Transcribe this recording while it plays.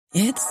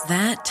It's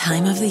that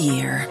time of the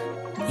year.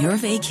 Your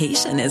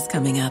vacation is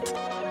coming up.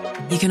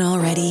 You can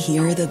already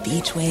hear the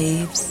beach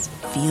waves,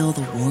 feel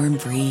the warm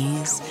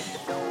breeze,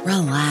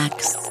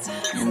 relax,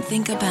 and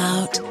think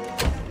about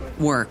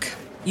work.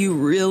 You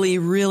really,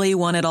 really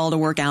want it all to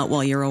work out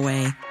while you're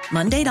away.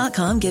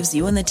 Monday.com gives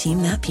you and the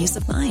team that peace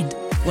of mind.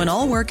 When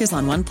all work is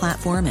on one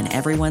platform and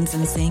everyone's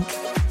in sync,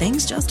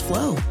 things just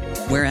flow.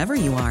 Wherever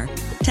you are,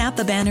 tap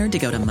the banner to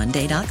go to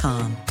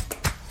Monday.com.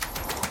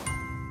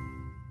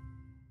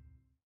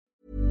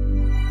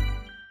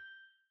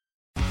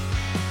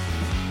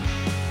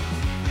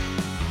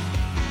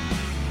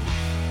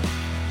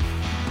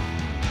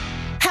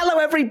 Hello,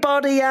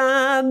 everybody,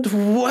 and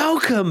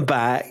welcome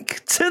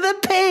back to the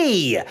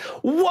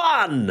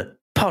P1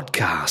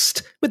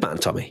 podcast with Matt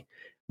and Tommy.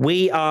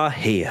 We are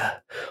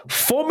here.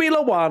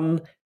 Formula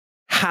One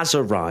has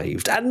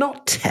arrived, and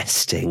not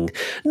testing,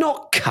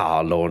 not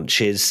car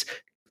launches,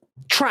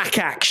 track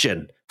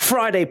action,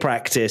 Friday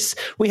practice.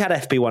 We had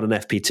FP1 and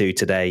FP2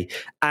 today,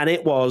 and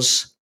it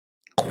was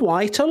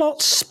quite a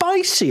lot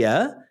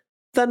spicier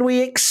than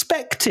we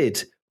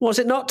expected. Was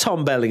it not,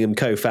 Tom Bellingham,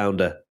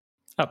 co-founder?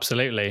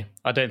 Absolutely.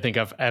 I don't think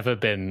I've ever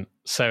been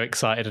so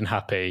excited and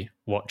happy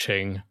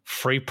watching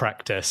free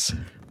practice.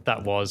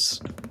 That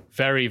was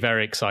very,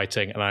 very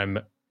exciting. And I'm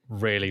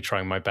really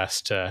trying my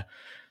best to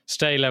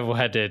stay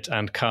level-headed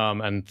and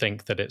calm and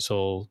think that it's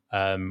all,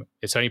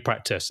 it's only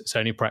practice, it's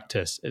only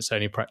practice, it's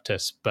only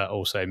practice, but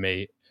also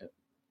me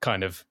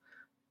kind of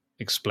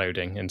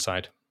exploding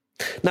inside.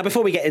 Now,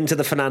 before we get into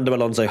the Fernando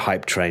Alonso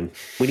hype train,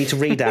 we need to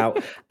read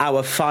out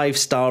our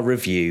 5-star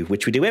review,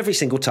 which we do every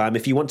single time.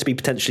 If you want to be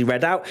potentially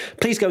read out,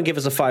 please go and give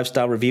us a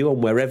 5-star review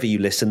on wherever you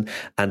listen,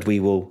 and we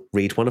will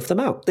read one of them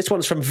out. This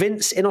one's from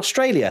Vince in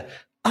Australia.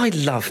 I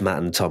love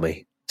Matt and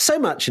Tommy. So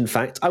much, in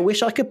fact, I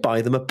wish I could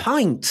buy them a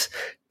pint.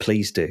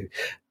 Please do.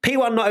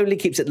 P1 not only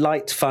keeps it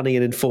light, funny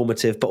and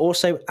informative, but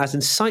also as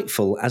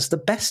insightful as the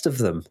best of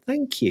them.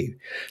 Thank you.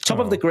 Top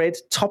of the grid,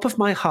 top of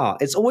my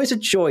heart. It's always a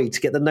joy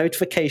to get the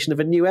notification of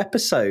a new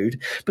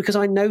episode because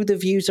I know the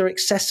views are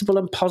accessible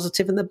and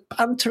positive and the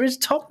banter is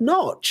top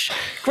notch.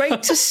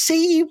 Great to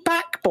see you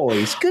back,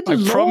 boys. Good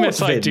Lord, I promise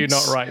Vince. I do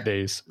not write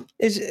these.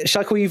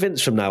 Shall I call you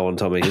Vince from now on,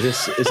 Tommy?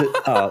 Is it?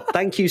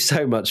 Thank you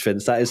so much,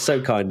 Vince. That is so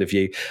kind of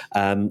you.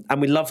 And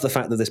we love the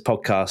fact that this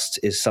podcast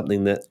is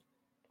something that,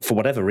 for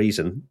whatever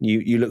reason,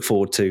 you look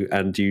forward to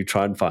and you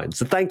try and find.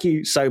 So thank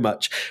you so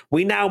much.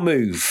 We now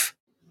move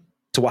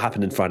to what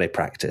happened in Friday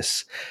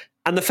practice.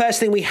 And the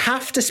first thing we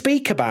have to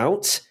speak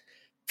about,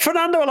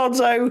 Fernando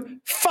Alonso,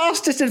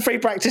 fastest in free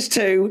practice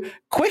 2,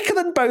 quicker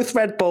than both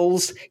Red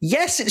Bulls.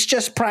 Yes, it's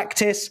just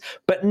practice,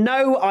 but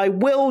no, I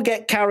will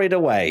get carried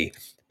away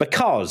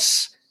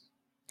because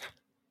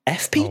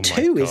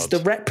FP2 is the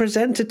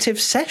representative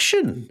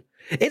session.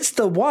 It's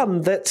the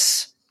one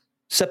that's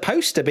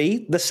supposed to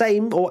be the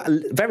same or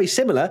very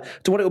similar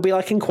to what it will be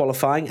like in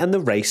qualifying and the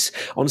race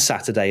on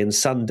Saturday and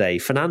Sunday.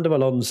 Fernando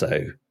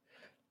Alonso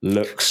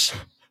looks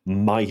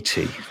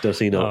mighty, does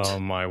he not? Oh,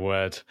 my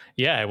word.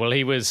 Yeah, well,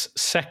 he was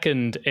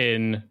second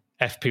in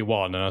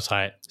FP1, and I was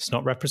like, it's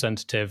not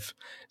representative.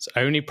 It's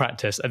only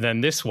practice. And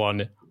then this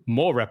one,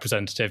 more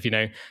representative. You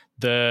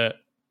know,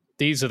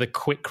 these are the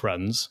quick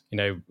runs. You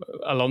know,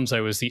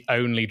 Alonso was the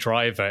only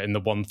driver in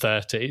the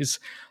 130s.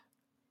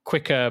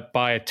 Quicker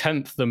by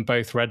 1/10 than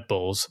both Red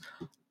Bulls,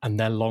 and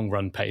their long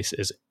run pace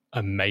is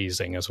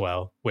amazing as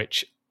well,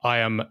 which I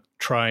am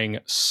trying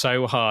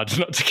so hard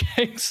not to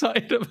get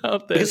excited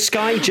about this. Because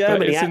Sky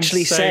Germany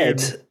actually said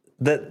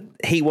that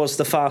he was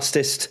the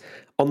fastest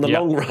on the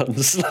long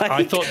runs. Like,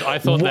 I thought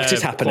what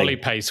is their happening? quali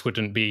pace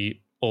wouldn't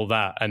be all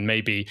that, and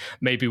maybe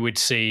we'd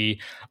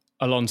see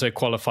Alonso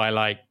qualify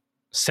like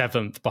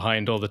 7th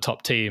behind all the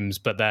top teams,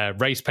 but their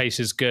race pace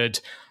is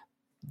good.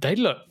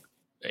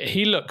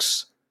 He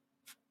looks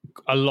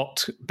a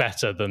lot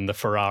better than the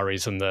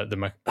Ferraris and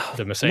the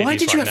Mercedes. Why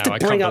did you have to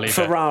bring up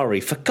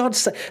Ferrari? For God's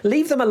sake,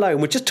 leave them alone.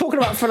 We're just talking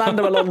about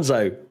Fernando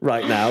Alonso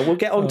right now. We'll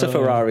get on to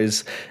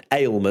Ferrari's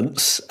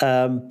ailments.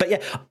 But yeah,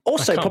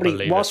 also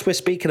probably whilst we're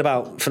speaking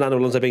about Fernando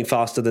Alonso being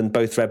faster than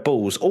both Red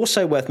Bulls,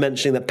 also worth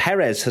mentioning that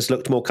Perez has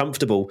looked more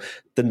comfortable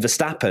than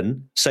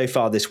Verstappen so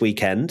far this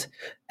weekend.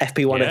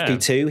 FP1,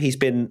 FP2, he's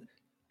been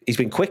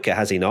quicker,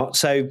 has he not?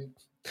 So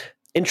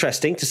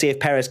interesting to see if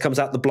Perez comes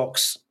out the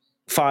blocks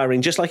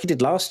firing just like he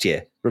did last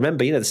year.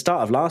 Remember, the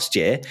start of last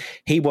year,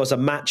 he was a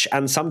match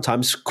and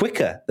sometimes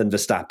quicker than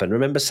Verstappen.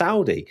 Remember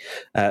Saudi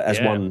as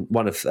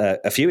one of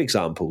a few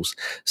examples.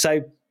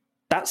 So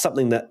that's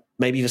something that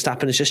maybe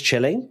Verstappen is just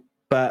chilling,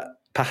 but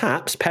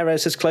perhaps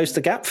Perez has closed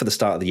the gap for the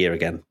start of the year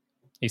again.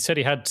 He said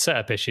he had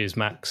setup issues,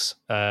 Max,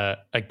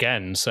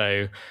 again.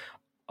 So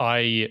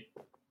I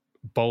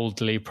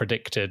boldly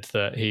predicted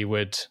that he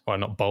would, well,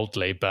 not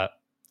boldly, but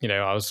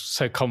I was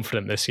so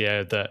confident this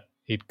year that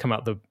he'd come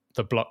out the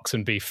blocks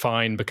and be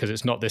fine because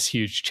it's not this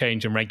huge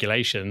change in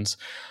regulations.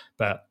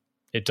 But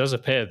it does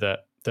appear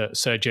that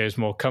Sergio is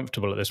more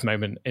comfortable at this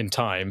moment in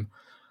time,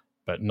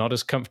 but not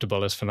as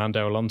comfortable as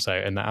Fernando Alonso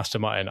in the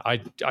Aston Martin.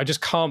 I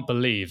just can't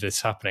believe this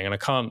is happening, and I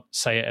can't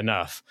say it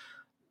enough.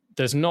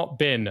 There's not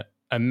been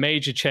a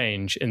major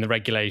change in the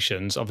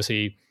regulations.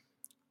 Obviously,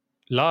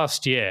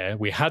 last year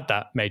we had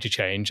that major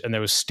change and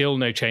there was still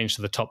no change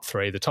to the top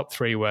three. The top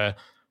three were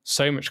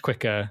so much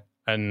quicker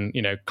and,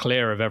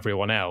 clear of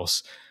everyone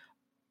else.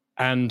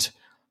 And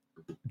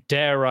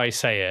dare I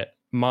say it,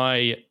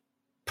 my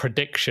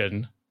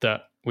prediction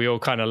that we all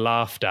kind of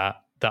laughed at,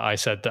 that I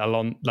said that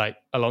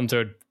Alonso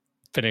would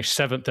finish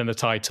 7th in the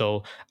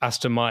title,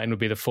 Aston Martin would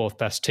be the 4th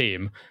best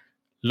team,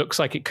 looks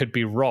like it could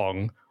be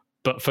wrong,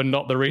 but for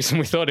not the reason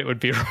we thought it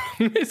would be wrong.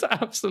 It's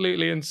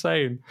absolutely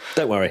insane.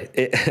 Don't worry.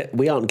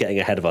 We aren't getting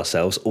ahead of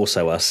ourselves.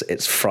 Also us.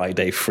 It's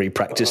Friday, free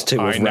practice 2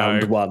 of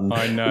round 1.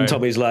 I know. And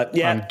Tommy's like,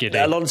 yeah,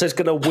 Alonso's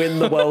going to win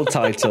the world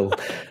title.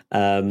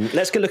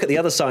 Let's go look at the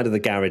other side of the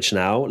garage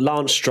now.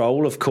 Lance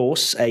Stroll, of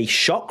course, a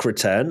shock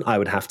return, I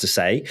would have to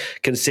say,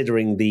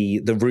 considering the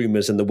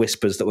rumours and the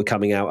whispers that were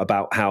coming out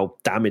about how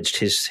damaged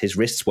his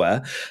wrists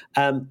were.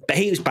 But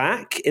he was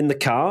back in the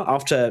car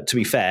after, to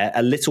be fair,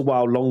 a little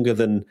while longer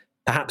than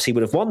perhaps he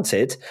would have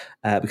wanted,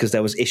 because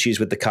there was issues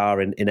with the car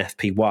in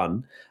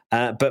FP1.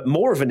 But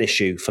more of an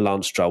issue for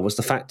Lance Stroll was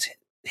the fact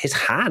his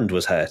hand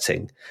was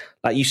hurting.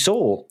 Like, you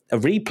saw a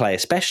replay,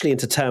 especially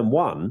into turn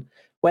 1,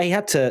 where he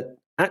had to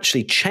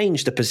actually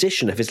change the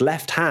position of his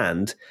left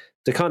hand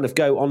to kind of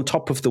go on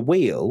top of the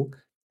wheel.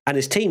 And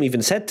his team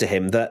even said to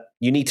him that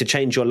you need to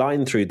change your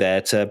line through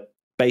there to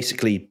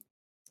basically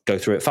go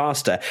through it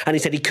faster. And he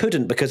said he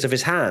couldn't because of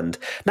his hand.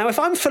 Now, if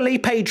I'm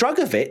Felipe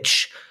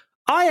Drugovich,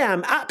 I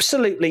am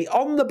absolutely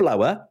on the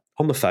blower,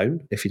 on the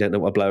phone, if you don't know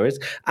what a blower is,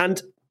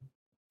 and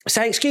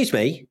say, excuse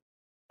me,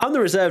 I'm the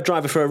reserve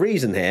driver for a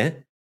reason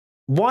here.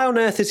 Why on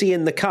earth is he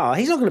in the car?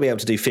 He's not going to be able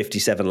to do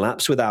 57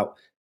 laps without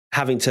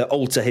having to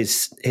alter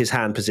his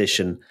hand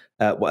position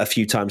a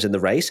few times in the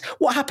race.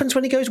 What happens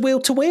when he goes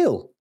wheel to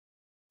wheel?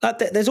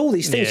 There's all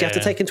these things you have to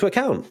take into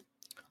account.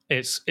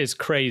 It's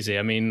crazy.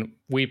 I mean,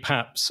 we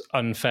perhaps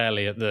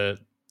unfairly at the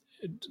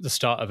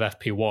start of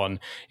FP1,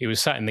 he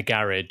was sat in the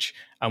garage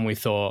and we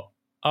thought,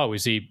 oh,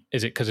 is it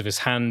because of his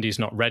hand he's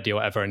not ready or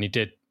whatever? And he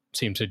did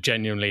seem to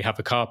genuinely have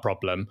a car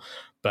problem.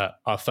 But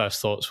our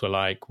first thoughts were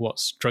like,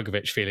 what's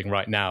Drugovich feeling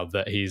right now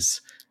that he's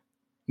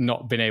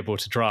not been able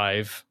to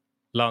drive?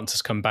 Lance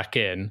has come back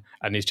in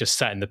and he's just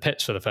sat in the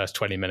pits for the first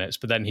 20 minutes.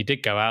 But then he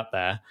did go out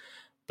there.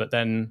 But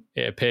then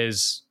it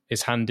appears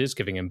his hand is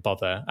giving him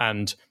bother.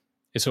 And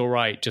it's all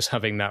right just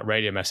having that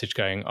radio message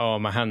going, oh,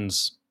 my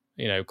hand's,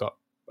 got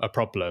a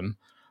problem.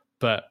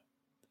 But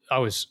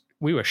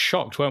we were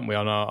shocked, weren't we,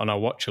 on our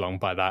watch along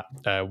by that,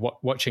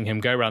 watching him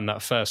go around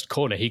that first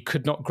corner. He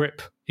couldn't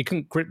grip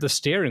the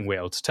steering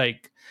wheel to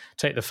take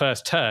the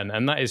first turn.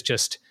 And that is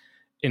just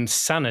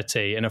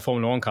insanity in a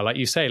Formula One car. Like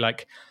you say,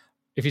 like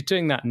if he's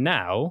doing that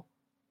now,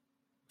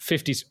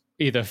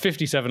 either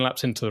 57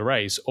 laps into the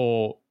race,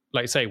 or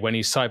like say when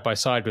he's side by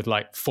side with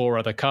like 4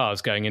 other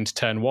cars going into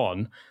turn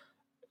 1,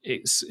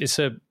 it's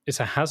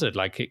a hazard.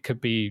 Like it could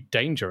be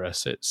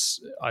dangerous.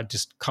 I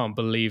just can't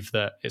believe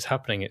that it's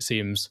happening. It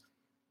seems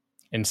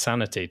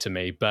insanity to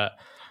me. But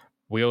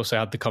we also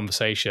had the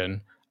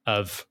conversation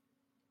of,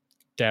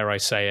 dare I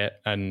say it,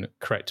 and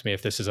correct me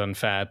if this is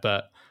unfair,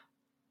 but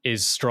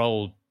is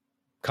Stroll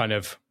kind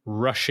of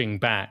rushing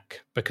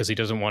back because he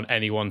doesn't want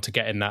anyone to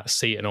get in that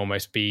seat and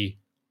almost be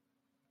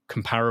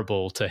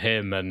comparable to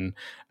him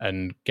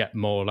and get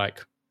more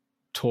like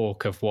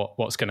talk of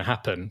what's going to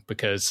happen,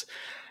 because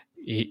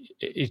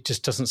it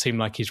just doesn't seem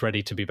like he's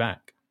ready to be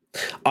back.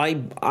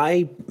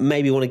 I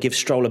maybe want to give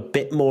Stroll a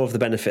bit more of the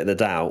benefit of the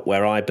doubt,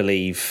 where I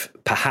believe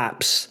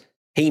perhaps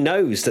he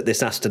knows that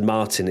this Aston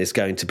Martin is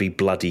going to be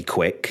bloody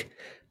quick,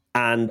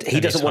 and he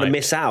doesn't want to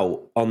miss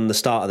out on the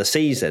start of the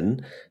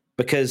season,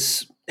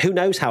 because who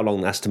knows how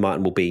long Aston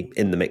Martin will be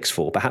in the mix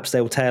for. Perhaps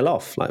they'll tail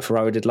off like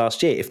Ferrari did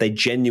last year if they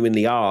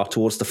genuinely are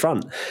towards the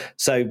front.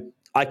 So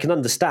I can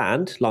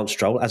understand Lance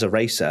Stroll as a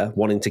racer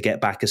wanting to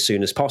get back as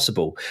soon as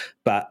possible,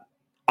 but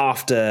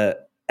after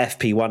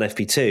FP1,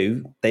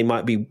 FP2, they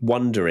might be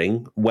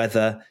wondering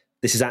whether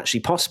this is actually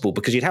possible,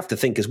 because you'd have to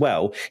think as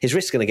well, his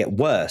wrist's going to get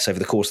worse over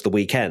the course of the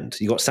weekend.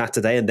 You've got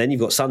Saturday and then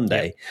you've got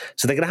Sunday. Yeah.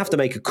 So they're going to have to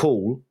make a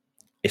call,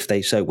 if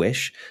they so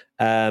wish,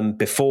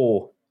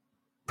 before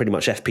pretty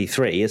much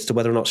FP3 as to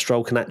whether or not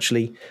Stroll can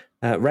actually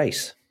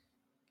race.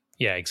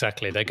 Yeah,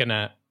 exactly.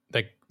 They're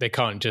they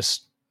can't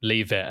just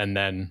leave it and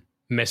then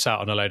miss out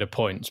on a load of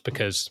points,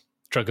 because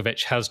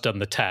Drugovich has done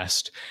the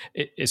test.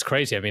 It's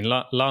crazy. I mean,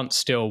 Lance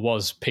still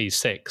was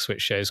P6,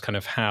 which shows kind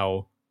of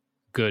how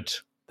good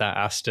that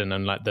Aston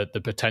and like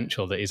the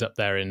potential that he's up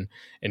there in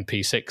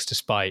P6,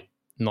 despite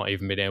not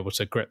even being able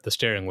to grip the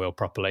steering wheel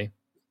properly.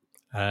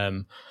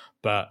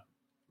 But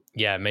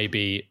yeah,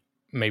 maybe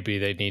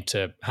they need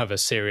to have a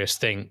serious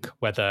think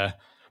whether,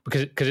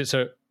 because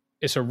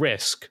it's a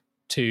risk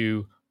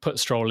to put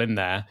Stroll in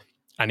there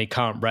and he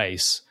can't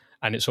race.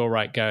 And it's all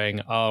right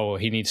going, oh,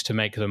 he needs to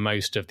make the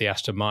most of the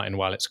Aston Martin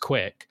while it's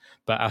quick.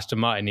 But Aston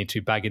Martin need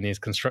to be bagging these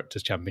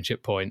Constructors'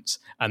 Championship points,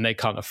 and they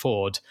can't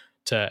afford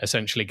to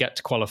essentially get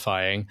to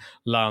qualifying.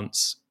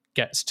 Lance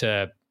gets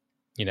to,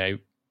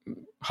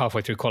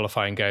 halfway through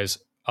qualifying goes,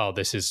 oh,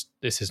 this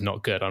is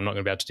not good. I'm not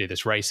going to be able to do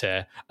this race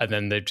here. And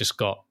then they've just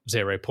got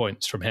 0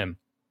 points from him.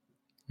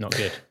 not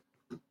good.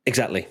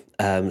 Exactly.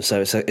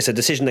 So it's a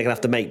decision they're going to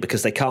have to make,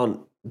 because they can't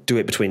do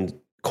it between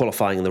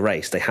qualifying and the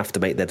race. They have to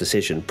make their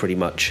decision pretty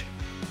much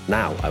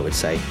now, I would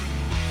say.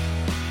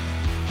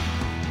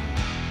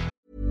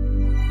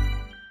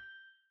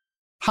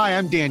 Hi,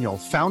 I'm Daniel,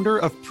 founder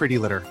of Pretty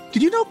Litter.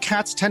 Did you know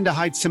cats tend to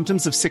hide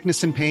symptoms of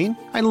sickness and pain?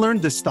 I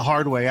learned this the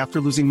hard way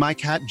after losing my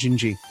cat,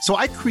 Gingy. So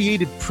I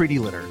created Pretty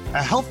Litter,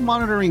 a health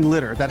monitoring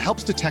litter that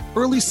helps detect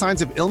early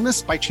signs of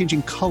illness by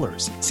changing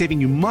colors, saving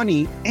you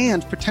money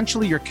and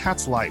potentially your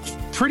cat's life.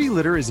 Pretty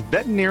Litter is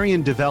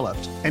veterinarian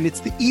developed, and it's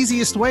the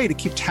easiest way to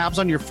keep tabs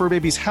on your fur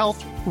baby's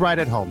health right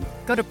at home.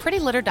 Go to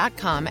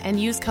prettylitter.com and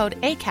use code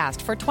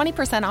ACAST for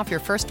 20% off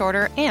your first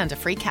order and a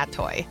free cat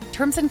toy.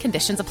 Terms and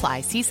conditions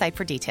apply. See site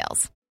for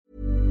details.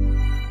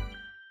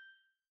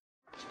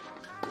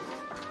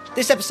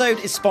 This episode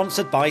is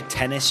sponsored by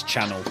Tennis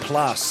Channel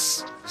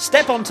Plus.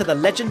 Step onto the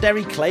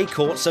legendary clay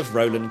courts of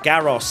Roland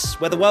Garros,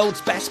 where the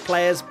world's best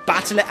players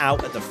battle it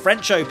out at the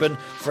French Open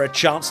for a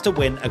chance to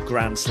win a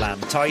Grand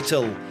Slam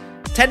title.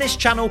 Tennis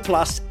Channel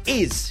Plus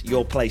is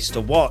your place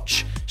to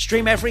watch.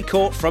 Stream every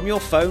court from your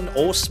phone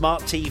or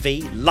smart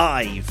TV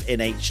live in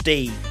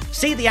HD.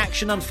 See the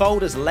action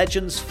unfold as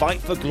legends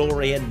fight for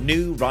glory and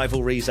new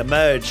rivalries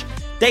emerge.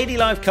 Daily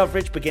live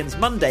coverage begins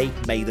Monday,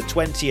 May the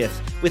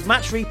 20th, with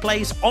match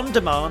replays on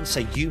demand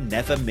so you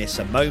never miss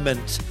a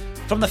moment.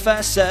 From the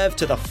first serve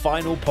to the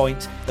final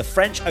point, the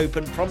French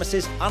Open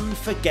promises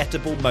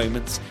unforgettable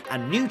moments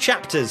and new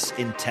chapters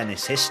in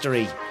tennis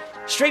history.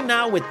 Stream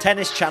now with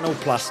Tennis Channel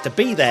Plus to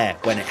be there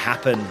when it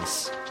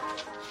happens.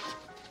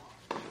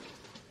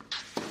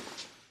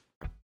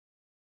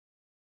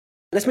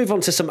 Let's move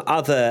on to some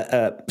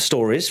other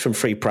stories from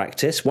free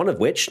practice, one of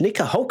which,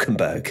 Nico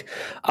Hülkenberg,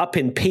 up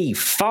in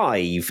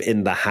P5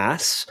 in the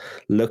Haas,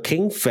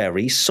 looking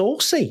very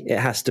saucy, it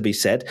has to be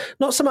said.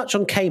 Not so much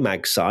on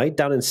K-Mag's side,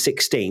 down in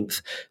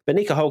 16th, but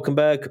Nico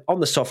Hülkenberg on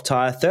the soft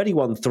tyre,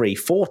 31.3,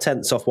 4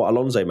 tenths off what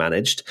Alonso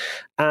managed,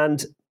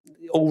 and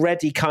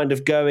already kind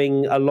of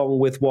going along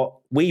with what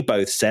we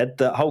both said,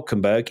 that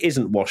Hülkenberg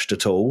isn't washed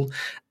at all,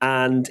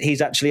 and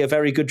he's actually a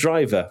very good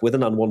driver with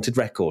an unwanted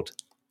record.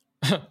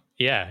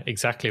 Yeah,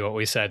 exactly what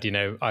we said. You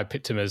know, I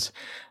picked him as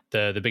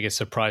the biggest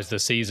surprise of the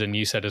season.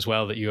 You said as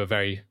well that you were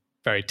very,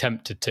 very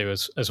tempted to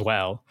as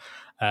well.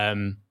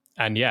 And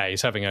yeah,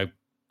 he's having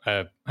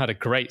had a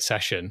great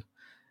session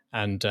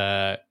and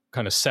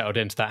kind of settled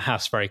into that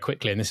Haas very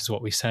quickly. And this is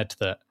what we said,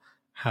 that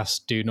Haas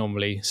do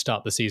normally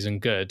start the season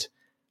good.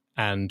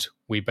 And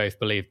we both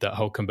believe that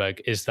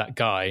Hülkenberg is that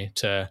guy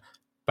to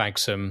bag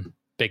some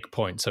big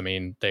points. I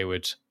mean, they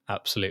would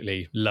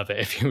absolutely love it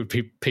if he would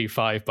be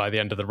P5 by the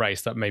end of the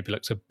race. That maybe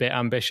looks a bit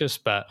ambitious,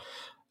 but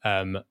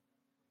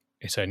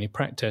it's only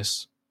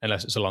practice,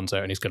 unless it's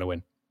Alonso and he's going to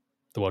win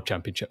the World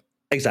Championship.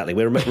 Exactly.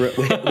 We're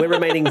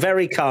remaining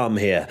very calm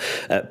here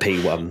at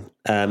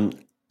P1.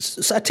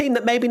 So a team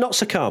that maybe not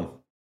so calm,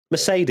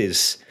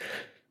 Mercedes.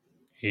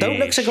 Don't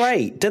look so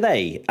great, do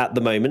they, at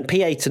the moment?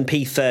 P8 and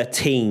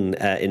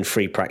P13 in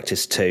free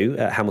practice too.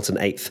 Hamilton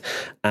 8th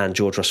and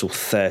George Russell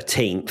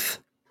 13th.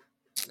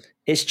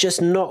 It's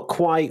just not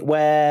quite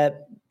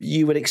where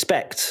you would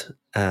expect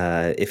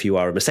if you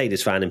are a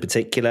Mercedes fan in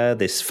particular,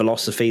 this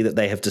philosophy that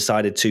they have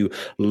decided to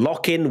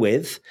lock in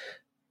with,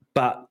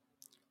 but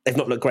they've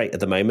not looked great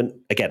at the moment.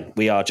 Again,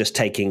 we are just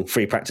taking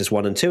free practice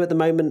 1 and 2 at the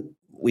moment.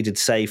 We did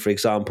say, for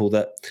example,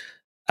 that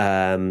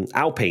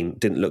Alpine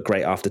didn't look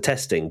great after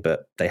testing,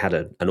 but they had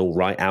an all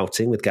right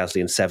outing with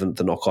Gasly in 7th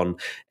and Ocon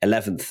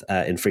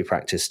 11th in free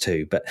practice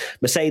 2. But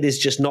Mercedes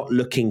just not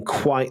looking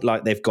quite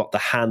like they've got the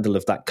handle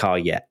of that car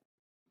yet.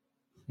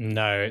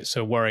 No, it's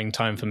a worrying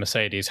time for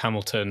Mercedes.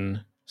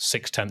 Hamilton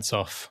 6 tenths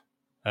off.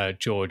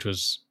 George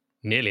was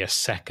nearly a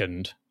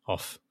second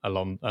off. I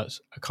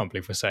can't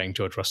believe we're saying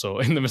George Russell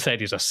in the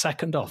Mercedes, a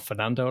second off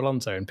Fernando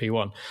Alonso in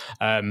P1.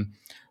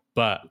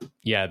 But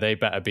yeah, they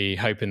better be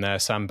hoping they're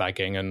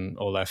sandbagging, and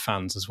all their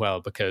fans as well,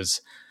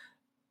 because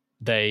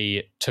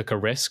they took a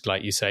risk,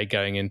 like you say,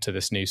 going into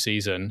this new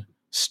season,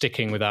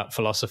 sticking with that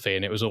philosophy.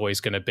 And it was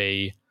always going to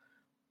be,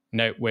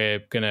 no,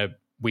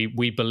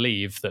 we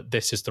believe that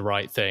this is the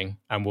right thing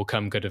and will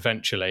come good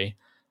eventually.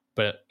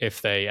 But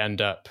if they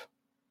end up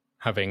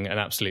having an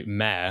absolute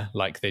mare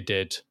like they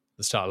did at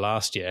the start of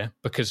last year,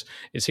 because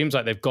it seems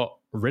like they've got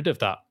rid of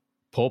that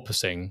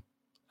porpoising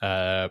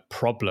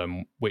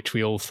problem, which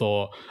we all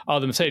thought,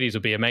 the Mercedes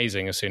will be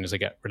amazing as soon as they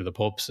get rid of the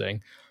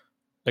porpoising.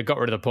 They got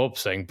rid of the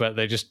porpoising, but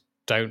they just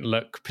don't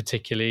look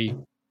particularly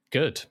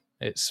good.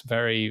 It's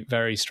very,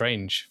 very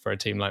strange for a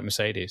team like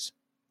Mercedes.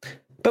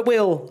 But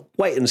we'll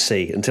wait and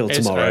see until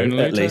tomorrow,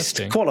 at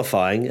least.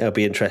 Qualifying, it'll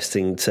be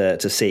interesting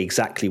to see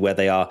exactly where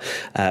they are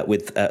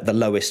with the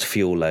lowest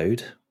fuel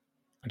load.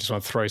 I just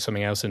want to throw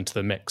something else into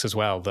the mix as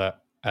well,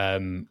 that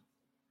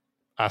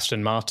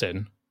Aston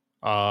Martin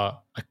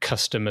are a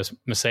custom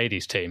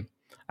Mercedes team,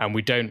 and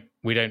we don't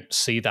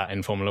see that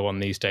in Formula One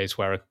these days,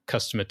 where a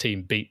customer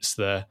team beats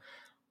the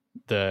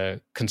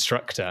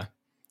constructor.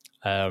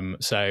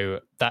 So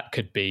that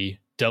could be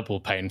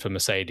double pain for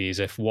Mercedes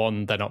if,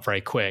 1, they're not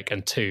very quick,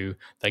 and 2,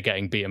 they're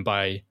getting beaten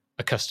by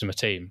a customer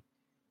team.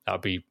 That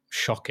would be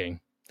shocking.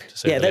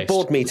 Yeah, their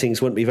board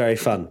meetings wouldn't be very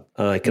fun,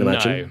 I can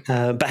imagine.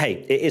 No. But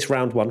hey, it is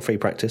round 1 free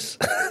practice.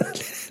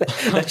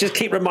 Let's just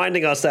keep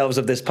reminding ourselves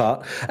of this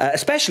part,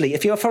 especially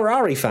if you're a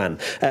Ferrari fan.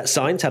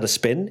 Sainz had a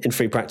spin in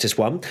free practice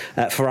 1.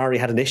 Ferrari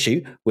had an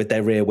issue with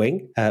their rear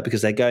wing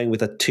because they're going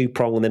with a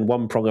 2-prong and then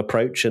 1-prong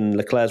approach, and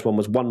Leclerc's one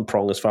was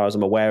 1-prong as far as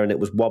I'm aware, and it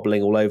was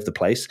wobbling all over the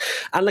place.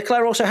 And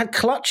Leclerc also had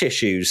clutch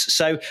issues.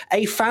 So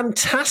a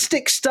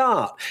fantastic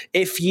start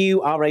if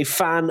you are a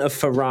fan of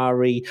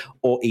Ferrari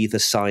or either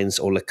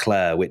Sainz or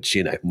Leclerc, which,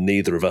 you know,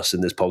 neither of us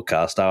in this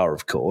podcast are,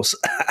 of course.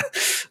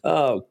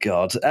 Oh,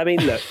 God. I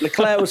mean, look,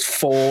 Leclerc was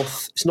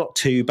 4th. It's not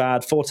too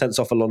bad. 4 tenths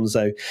off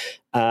Alonso.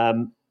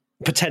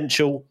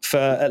 Potential for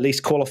at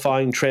least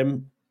qualifying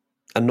trim.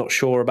 I'm not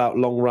sure about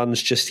long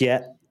runs just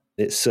yet.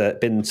 It's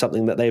been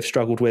something that they've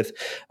struggled with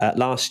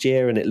last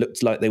year, and it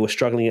looked like they were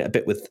struggling a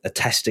bit with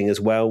testing as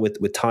well,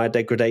 with tyre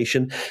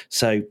degradation.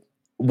 So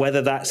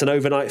whether that's an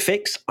overnight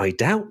fix, I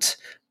doubt.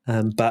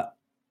 But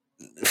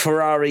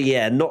Ferrari,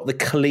 yeah, not the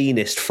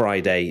cleanest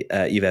Friday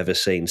you've ever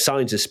seen.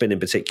 Sainz's spin in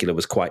particular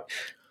was quite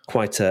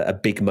a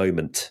big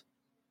moment.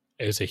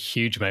 It was a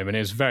huge moment. It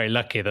was very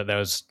lucky that there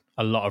was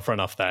a lot of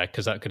runoff there,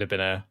 because that could have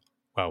been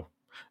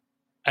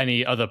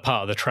any other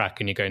part of the track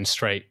and you're going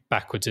straight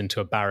backwards into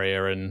a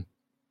barrier and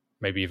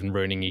maybe even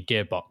ruining your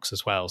gearbox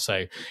as well.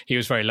 So he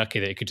was very lucky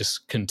that he could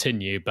just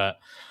continue. But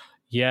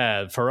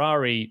yeah,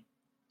 Ferrari,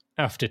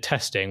 after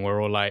testing,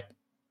 we're all like,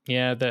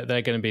 yeah,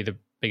 they're going to be the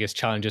biggest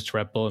challengers to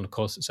Red Bull, and of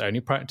course it's only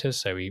practice,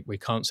 so we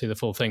can't see the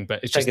full thing.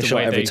 But it's take just a the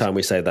way shot every time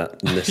we say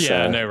that in this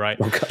yeah, no, right.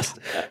 podcast.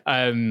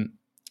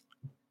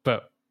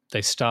 But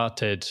they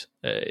started.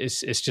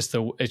 It's just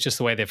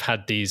the way they've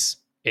had these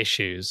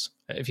issues.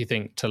 If you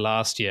think to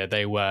last year,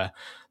 they were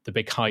the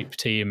big hype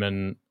team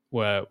and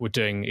were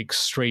doing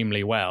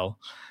extremely well,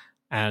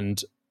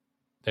 and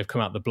they've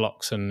come out the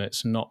blocks and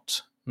it's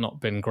not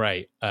been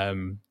great.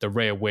 The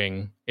rear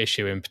wing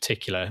issue in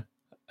particular,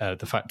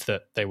 the fact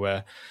that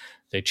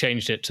they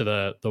changed it to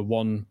the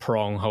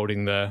 1-prong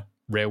holding the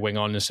rear wing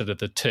on instead of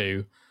the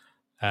 2.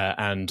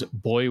 And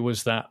boy,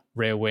 was that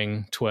rear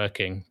wing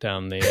twerking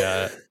down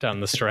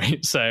the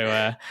straight.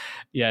 So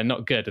yeah,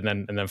 not good.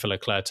 And then for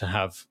Leclerc to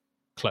have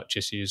clutch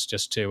issues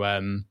just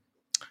to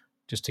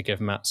give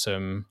Matt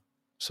some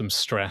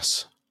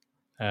stress.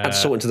 And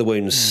sort into the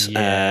wounds,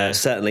 yeah.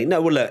 Certainly.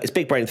 No, well, look, it's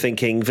big brain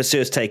thinking.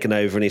 Vasseur's taken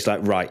over and he's like,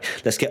 right,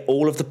 let's get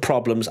all of the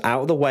problems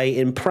out of the way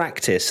in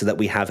practice so that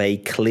we have a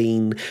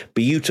clean,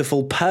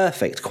 beautiful,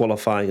 perfect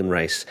qualifying and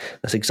race.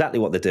 That's exactly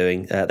what they're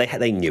doing.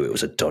 They knew it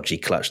was a dodgy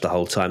clutch the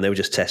whole time. They were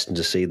just testing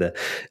to see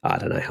I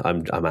don't know,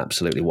 I'm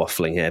absolutely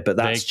waffling here, but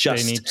that's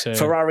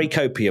Ferrari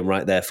copium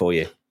right there for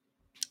you.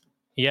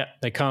 Yeah,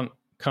 they can't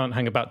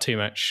hang about too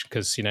much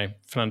because, you know,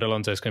 Fernando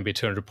Alonso is going to be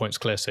 200 points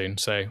clear soon.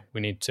 So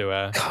we need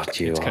to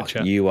catch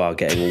up. You are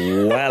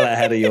getting well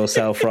ahead of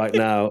yourself right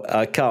now.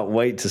 I can't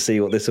wait to see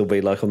what this will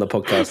be like on the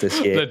podcast this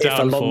year. The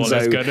downfall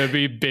is going to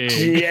be big.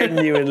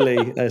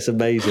 Genuinely, it's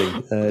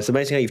amazing. It's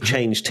amazing how you've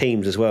changed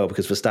teams as well,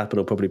 because Verstappen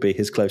will probably be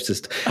his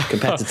closest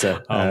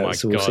competitor. Oh my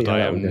God,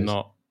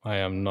 I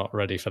am not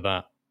ready for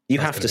that. You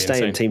have to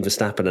stay in Team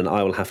Verstappen and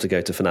I will have to go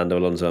to Fernando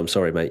Alonso. I'm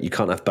sorry, mate. You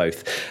can't have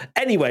both.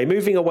 Anyway,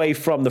 moving away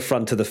from the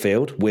front of the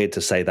field, weird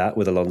to say that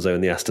with Alonso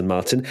and the Aston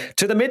Martin,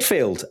 to the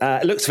midfield.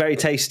 It looks very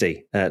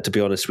tasty, to be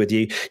honest with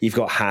you. You've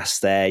got Haas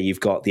there, you've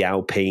got the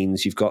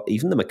Alpines, you've got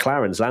even the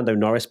McLarens. Lando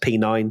Norris,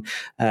 P9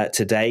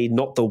 today.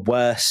 Not the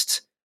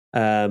worst,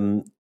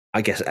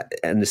 I guess,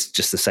 and it's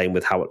just the same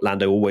with how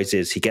Lando always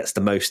is. He gets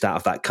the most out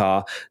of that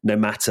car, no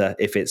matter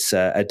if it's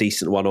a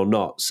decent one or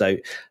not. So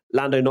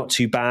Lando, not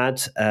too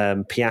bad.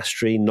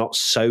 Piastri, not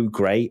so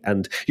great.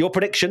 And your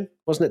prediction,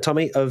 wasn't it,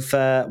 Tommy, of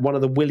one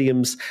of the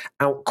Williams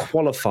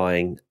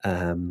out-qualifying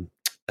a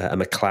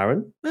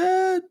McLaren?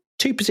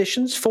 2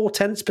 positions, 4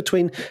 tenths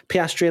between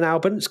Piastri and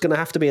Albon. It's going to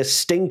have to be a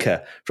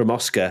stinker from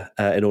Oscar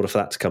in order for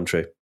that to come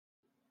true.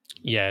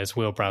 Yeah, his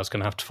wheelbrow's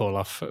going to have to fall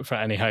off for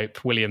any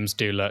hope. Williams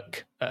do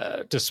look,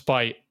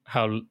 despite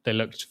how they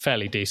looked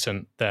fairly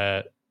decent,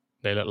 they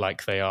look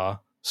like they are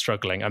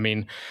struggling. I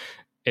mean,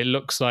 it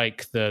looks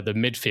like the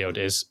midfield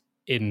is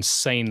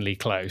insanely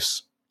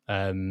close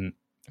from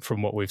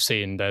what we've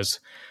seen.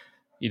 There's,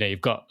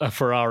 you've got a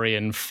Ferrari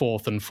in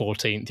 4th and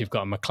 14th. You've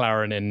got a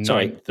McLaren in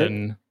 9th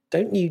and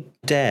don't you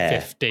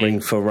dare 15th. Bring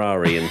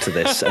Ferrari into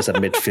this as a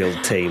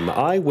midfield team.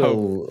 I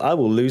will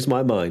lose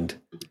my mind.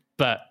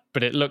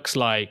 But it looks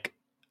like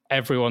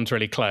everyone's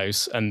really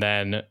close, and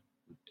then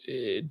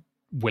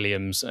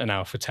Williams and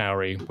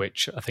AlphaTauri,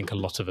 which I think a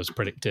lot of us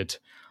predicted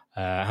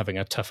having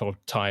a tough old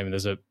time.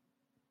 There's a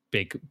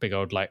big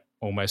old, like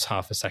almost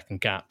half a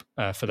second gap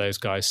for those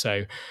guys.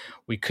 So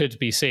we could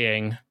be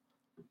seeing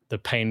the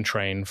pain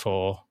train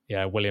for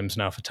Williams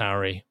and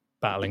AlphaTauri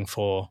battling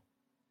for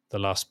the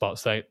last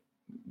spots.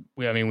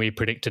 We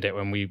predicted it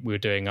when we were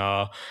doing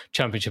our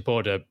championship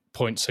order.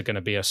 Points are going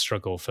to be a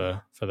struggle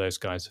for those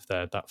guys if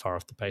they're that far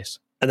off the pace.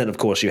 And then, of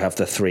course, you have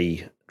the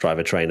 3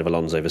 driver-train of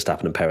Alonso,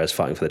 Verstappen and Perez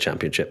fighting for the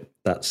championship.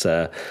 That's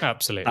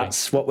absolutely.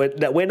 That's what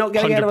we're not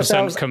going to get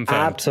ourselves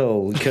confirmed. at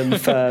all.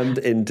 Confirmed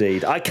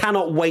indeed. I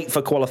cannot wait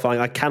for qualifying.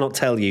 I cannot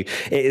tell you.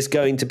 It is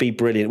going to be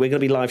brilliant. We're going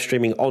to be live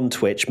streaming on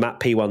Twitch, Matt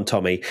P1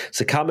 Tommy.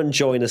 So come and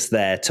join us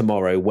there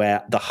tomorrow,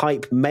 where the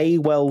hype may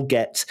well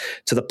get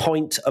to the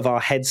point of our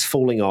heads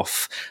falling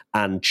off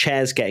and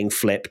chairs getting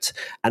flipped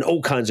and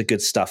all kinds of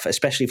good stuff,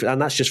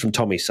 and that's just from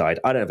Tommy's side.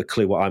 I don't have a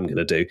clue what I'm going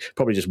to do.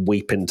 Probably just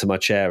weep into my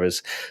chair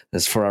as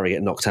Ferrari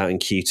get knocked out in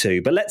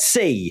Q2. But let's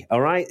see, all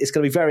right? It's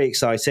going to be very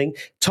exciting.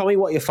 Tommy,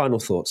 what are your final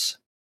thoughts?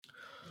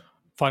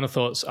 Final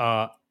thoughts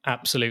are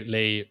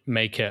absolutely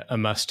make it a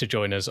must to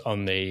join us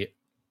on the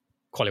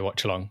Quali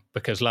Watch Along,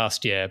 because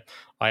last year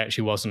I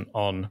actually wasn't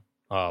on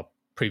our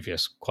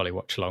previous Quali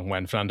Watch Along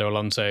when Fernando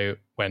Alonso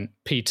went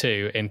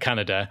P2 in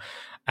Canada,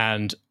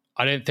 and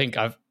I don't think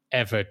I've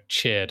ever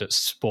cheered at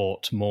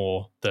sport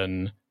more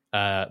than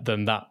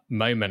that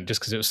moment, just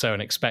because it was so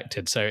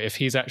unexpected. So if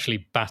he's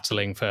actually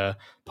battling for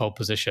pole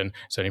position,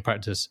 it's only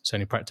practice. It's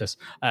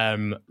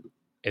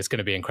going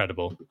to be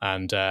incredible.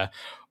 And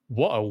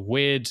what a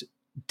weird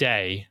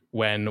day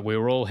when we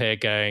were all here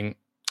going,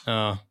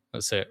 oh,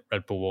 that's it,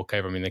 Red Bull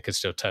walkover. I mean, they could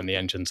still turn the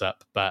engines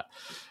up, but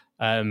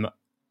I'm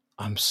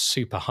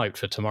super hyped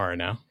for tomorrow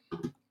now.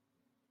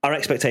 Our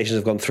expectations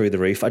have gone through the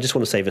roof. I just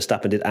want to say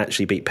Verstappen did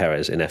actually beat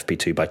Perez in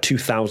FP2 by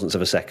 0.02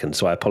 of a second,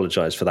 so I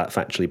apologise for that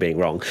factually being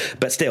wrong.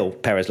 But still,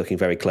 Perez looking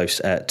very close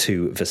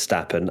to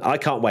Verstappen. I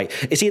can't wait.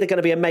 It's either going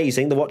to be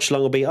amazing, the watch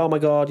along will be, oh my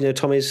God,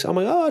 Tommy's, oh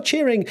my God,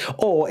 cheering,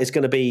 or it's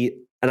going to be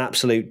an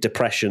absolute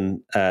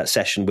depression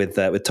session with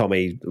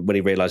Tommy when he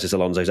realises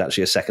Alonso's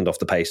actually a second off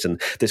the pace,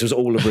 and this was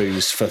all a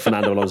ruse for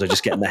Fernando Alonso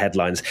just getting the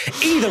headlines.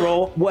 Either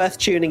or, worth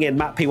tuning in.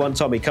 Matt P1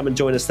 Tommy, come and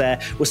join us there.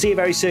 We'll see you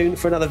very soon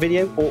for another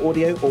video or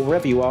audio or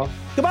wherever you are.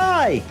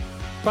 Goodbye.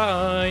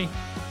 Bye.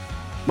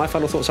 My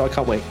final thoughts are I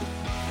can't wait.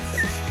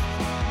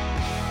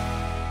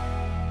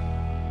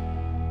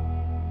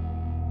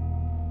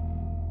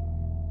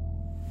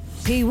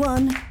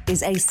 P1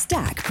 is a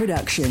Stack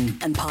production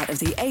and part of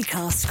the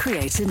Acast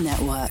Creator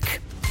Network.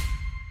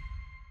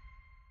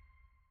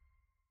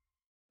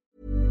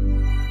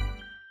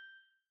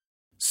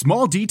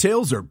 Small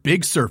details are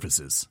big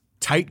surfaces.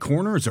 Tight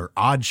corners are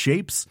odd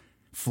shapes.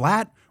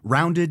 Flat,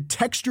 rounded,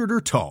 textured, or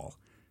tall.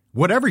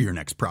 Whatever your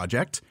next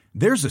project,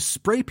 there's a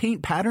spray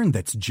paint pattern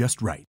that's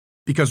just right.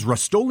 Because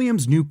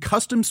Rust-Oleum's new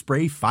Custom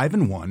Spray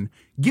 5-in-1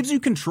 gives you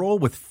control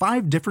with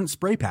 5 different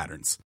spray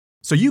patterns.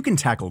 So you can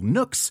tackle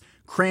nooks,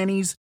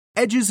 crannies,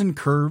 edges, and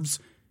curves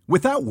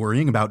without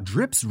worrying about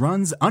drips,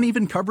 runs,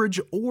 uneven coverage,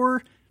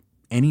 or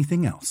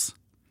anything else.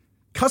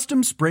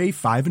 Custom Spray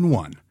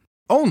 5-in-1.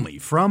 Only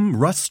from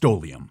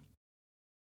Rust-Oleum.